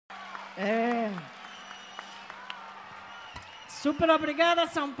É. Super obrigada,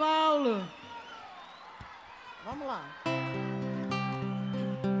 São Paulo. Vamos lá.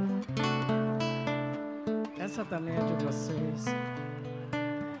 Essa também é de vocês.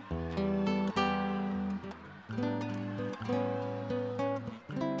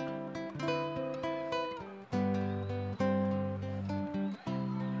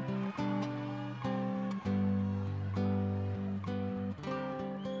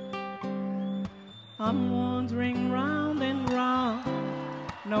 I'm wandering round and round,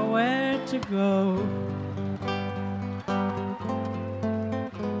 nowhere to go.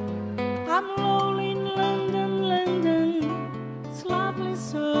 I'm lonely in London, London, it's lovely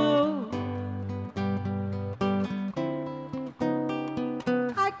so.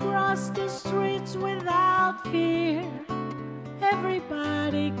 I cross the streets without fear,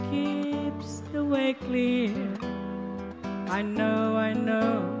 everybody keeps the way clear. I know,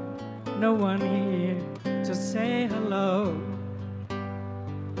 no one here to say hello.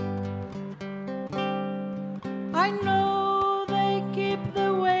 I know they keep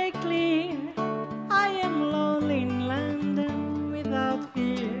the way clear. I am lonely in London without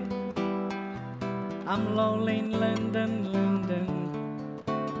fear. I'm lonely in London, London.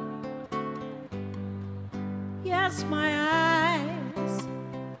 Yes, my eyes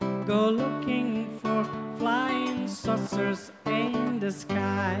go looking for flying saucers in the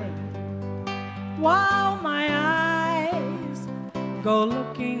sky. While my eyes go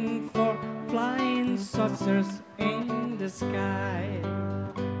looking for flying saucers in the sky.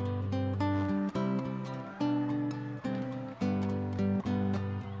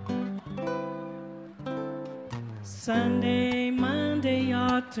 Sunday, Monday,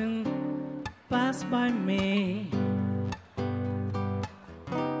 autumn pass by me,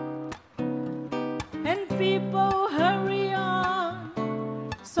 and people hurry on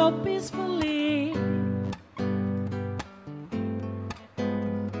so peacefully.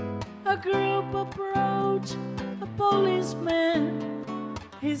 A group approached a policeman.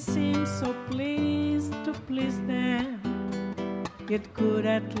 He seemed so pleased to please them. It could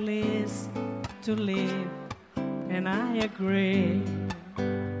at least to live, and I agree.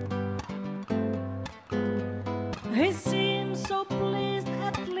 He seemed so pleased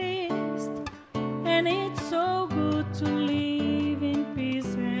at least, and it's so good to live in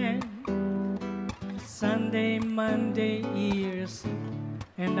peace. And Sunday, Monday, years,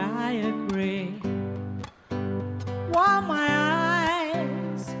 and I agree. While my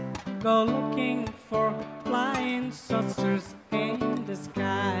eyes go looking for flying saucers in the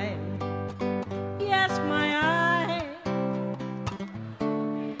sky. Yes, my eyes.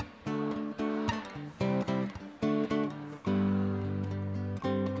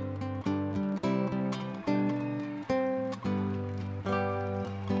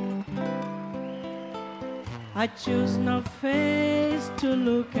 I choose no face to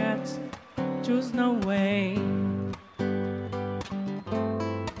look at, choose no way.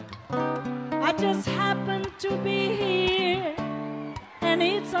 I just happen to be here, and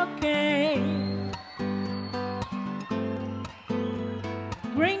it's okay.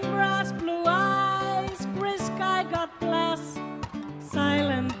 Green grass, blue eyes, gray sky, God bless.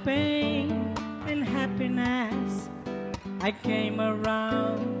 Silent pain and happiness. I came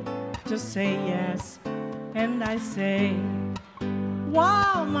around to say yes, and I say,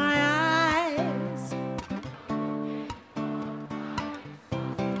 wow, my eyes.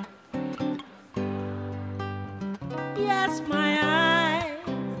 Yes, my eyes.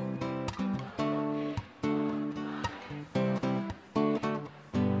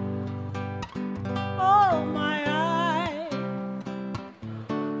 Oh, my eyes.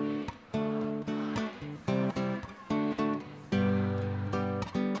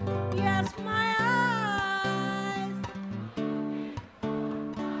 Yes, my eyes.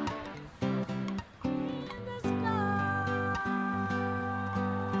 In the sky.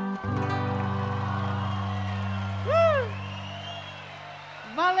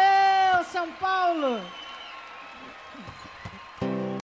 Valeu, São Paulo!